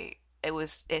sorry.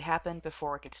 It happened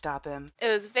before I could stop him. It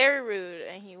was very rude,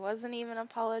 and he wasn't even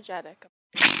apologetic.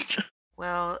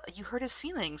 Well, you hurt his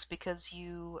feelings because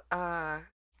you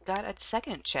got a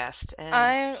second chest,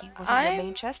 and he wasn't your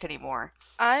main chest anymore.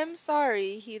 I'm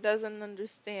sorry, he doesn't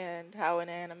understand how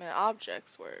inanimate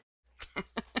objects work.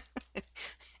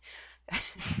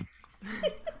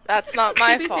 That's not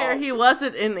my fault. To be fair, he was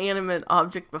an inanimate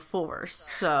object before,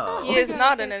 so... He is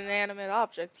not an inanimate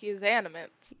object. He is animate.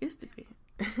 He used to be.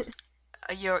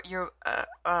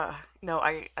 No,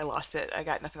 I lost it. I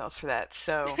got nothing else for that,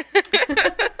 so...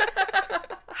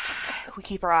 We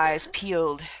keep our eyes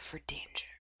peeled for danger.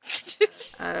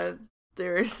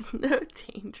 There is no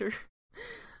danger.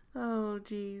 Oh,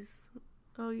 jeez.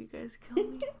 Oh, you guys kill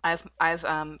me. I've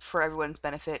for everyone's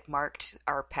benefit, marked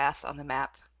our path on the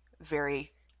map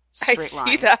very straight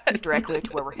line directly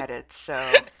to where we're headed.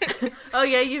 So, oh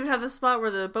yeah, you have the spot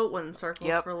where the boat went in circles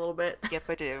for a little bit. Yep,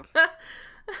 I do.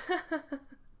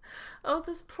 Oh,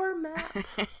 this poor map.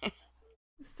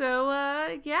 So,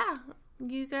 yeah,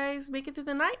 you guys make it through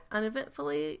the night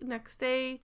uneventfully. Next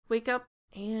day, wake up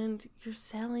and you're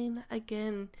sailing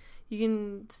again. You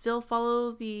can still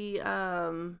follow the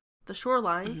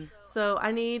shoreline. Mm-hmm. So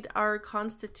I need our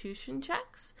constitution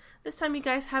checks. This time you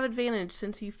guys have advantage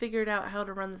since you figured out how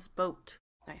to run this boat.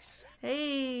 Nice.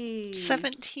 Hey.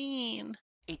 17.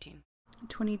 18.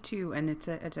 22, and it's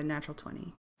a natural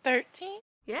 20. 13?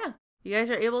 Yeah. You guys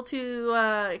are able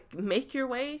to make your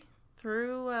way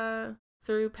through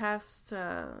past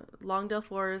Longdale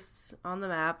Forest on the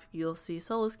map. You'll see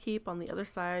Solace Keep on the other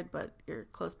side, but you're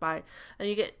close by. And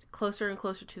you get closer and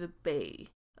closer to the bay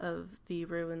of the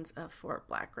ruins of Fort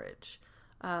Blackridge.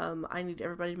 I need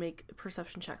everybody to make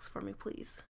perception checks for me,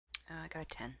 please. I got a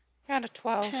 10. I got a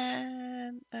 12.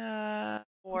 10,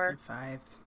 4. 5.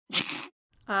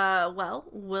 Well,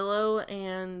 Willow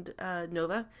and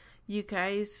Nova, you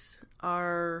guys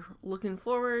are looking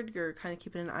forward. You're kind of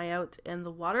keeping an eye out, and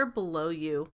the water below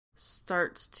you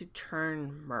starts to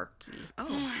turn murky.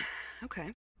 Oh,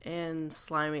 okay. And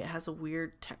slimy. It has a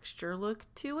weird texture look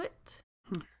to it.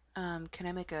 Can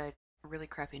I make a really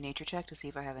crappy nature check to see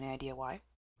if I have any idea why?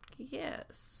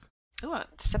 Yes. Oh,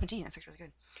 it's 17. That's actually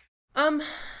really good.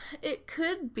 It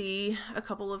could be a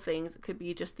couple of things. It could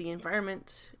be just the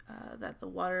environment that the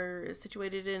water is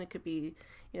situated in. It could be,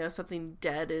 something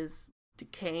dead is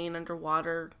decaying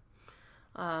underwater.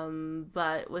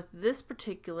 But with this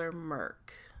particular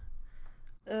murk,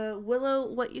 Willow,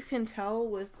 what you can tell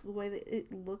with the way that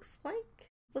it looks like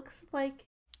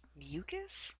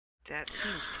mucus? That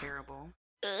seems terrible.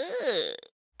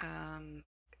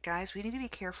 Guys, we need to be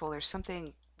careful. There's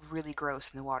something really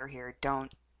gross in the water here.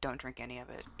 Don't drink any of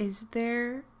it. Is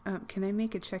there... can I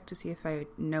make a check to see if I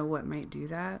know what might do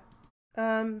that?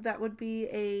 That would be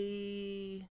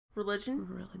a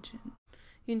religion.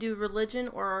 You can do religion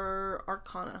or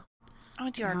arcana. I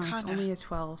would do arcana. It's only a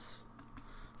 12.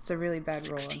 It's a really bad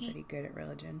 16. roll. I'm pretty good at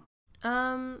religion.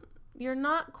 You're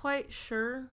not quite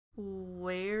sure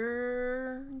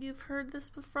where you've heard this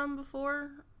from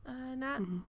before, Nat.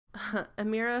 Mm-hmm.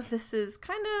 Amira, this is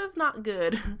kind of not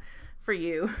good for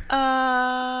you.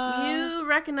 You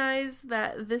recognize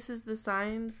that this is the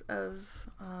signs of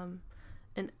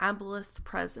an aboleth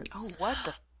presence. Oh, what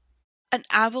the... An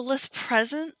aboleth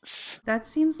presence? That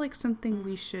seems like something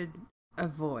we should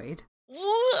avoid.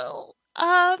 Well,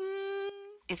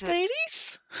 is it...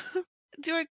 ladies?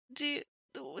 Do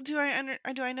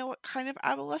I know what kind of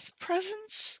aboleth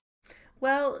presence?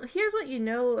 Well, here's what you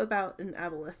know about an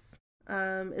aboleth.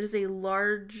 It is a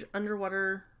large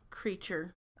underwater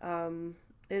creature. It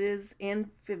is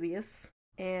amphibious,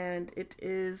 and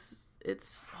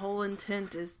its whole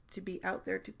intent is to be out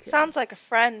there to kill. Sounds like a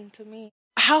friend to me.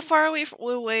 How far away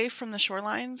from the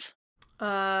shorelines?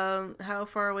 How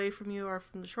far away from you are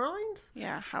from the shorelines?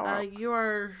 Yeah, how? You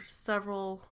are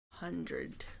several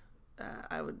hundred.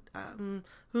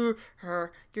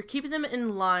 You're keeping them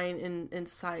in line in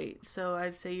sight, so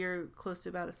I'd say you're close to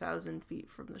about 1,000 feet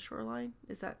from the shoreline.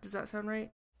 Does that sound right?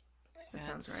 That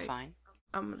sounds right. Fine.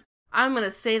 I'm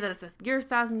gonna say that you're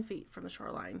 1,000 feet from the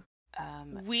shoreline.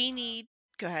 We need.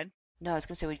 Go ahead. No, I was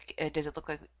gonna say, does it look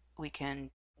like we can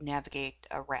navigate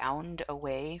around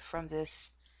away from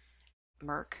this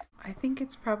murk? I think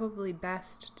it's probably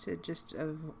best to just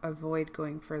avoid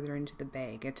going further into the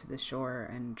bay, get to the shore,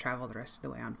 and travel the rest of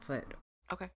the way on foot.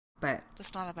 Okay. But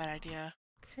that's not a bad idea.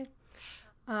 Okay.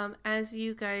 As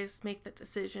you guys make that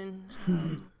decision,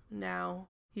 now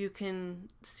you can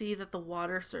see that the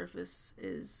water surface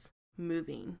is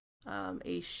moving.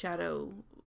 A shadow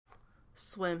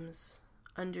swims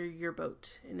under your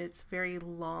boat, and it's very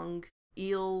long,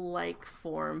 eel-like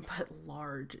form, but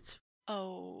large. It's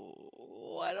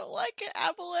Oh, I don't like it.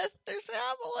 Aboleth. There's an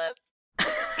aboleth.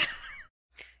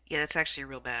 Yeah, that's actually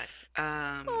real bad.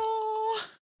 Oh.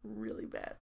 Really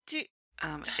bad.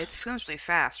 It swims really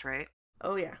fast, right?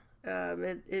 Oh yeah.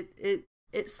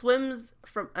 It swims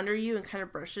from under you and kind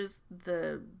of brushes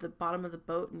the bottom of the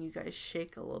boat, and you guys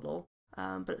shake a little.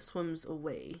 But it swims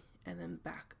away and then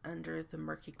back under the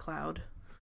murky cloud.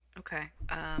 Okay.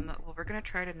 Well, we're gonna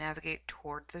try to navigate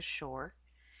toward the shore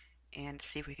and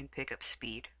see if we can pick up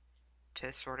speed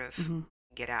to sort of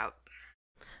get out.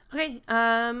 Okay.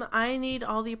 I need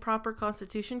all the proper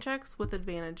Constitution checks with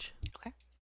advantage. Okay.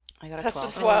 I got a That's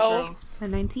 12. a 12. A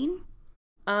 19?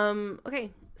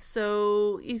 Okay.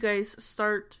 So you guys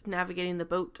start navigating the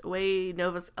boat away.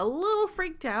 Nova's a little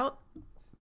freaked out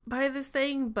by this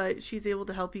thing, but she's able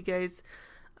to help you guys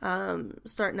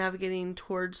start navigating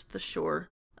towards the shore.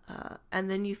 And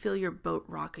then you feel your boat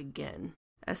rock again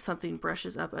as something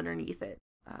brushes up underneath it.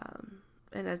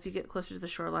 And as you get closer to the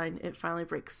shoreline, it finally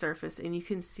breaks surface, and you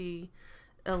can see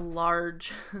a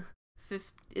large...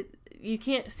 you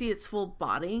can't see its full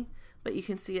body, but you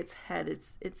can see its head.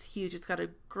 It's huge. It's got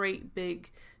a great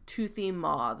big toothy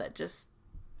maw that just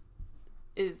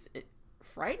is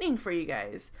frightening for you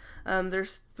guys.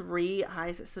 There's 3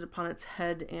 eyes that sit upon its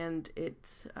head, and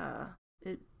it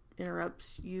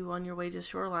interrupts you on your way to the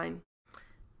shoreline.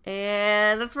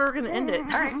 And that's where we're going to end it.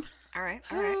 All right.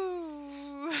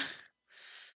 Ooh.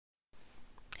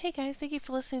 Hey guys, thank you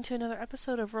for listening to another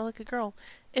episode of Roll Like a Girl.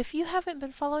 If you haven't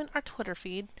been following our Twitter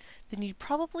feed, then you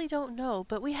probably don't know,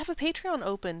 but we have a Patreon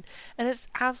open, and it's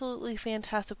absolutely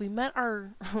fantastic. We met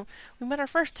our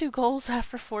first 2 goals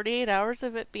after 48 hours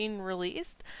of it being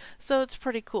released, so it's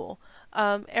pretty cool.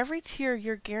 Every tier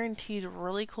you're guaranteed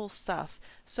really cool stuff.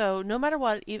 So no matter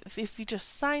what, if you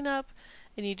just sign up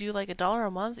and you do like $1 a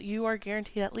month, you are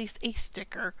guaranteed at least a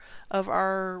sticker of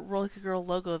our Roll Like a Girl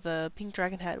logo, the pink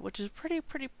dragon head, which is pretty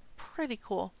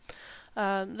cool.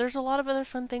 There's a lot of other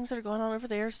fun things that are going on over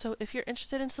there, so if you're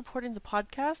interested in supporting the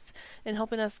podcast and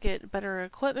helping us get better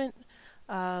equipment,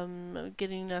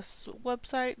 getting us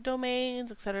website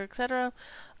domains, etc.,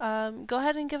 go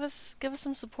ahead and give us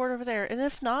some support over there. And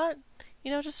if not,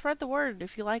 just spread the word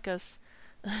if you like us.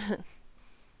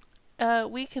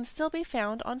 We can still be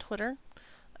found on Twitter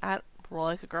at Roll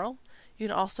Like a Girl. You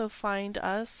can also find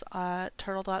us at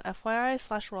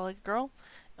turtle.fyi/rollikagirl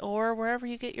or wherever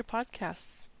you get your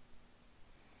podcasts.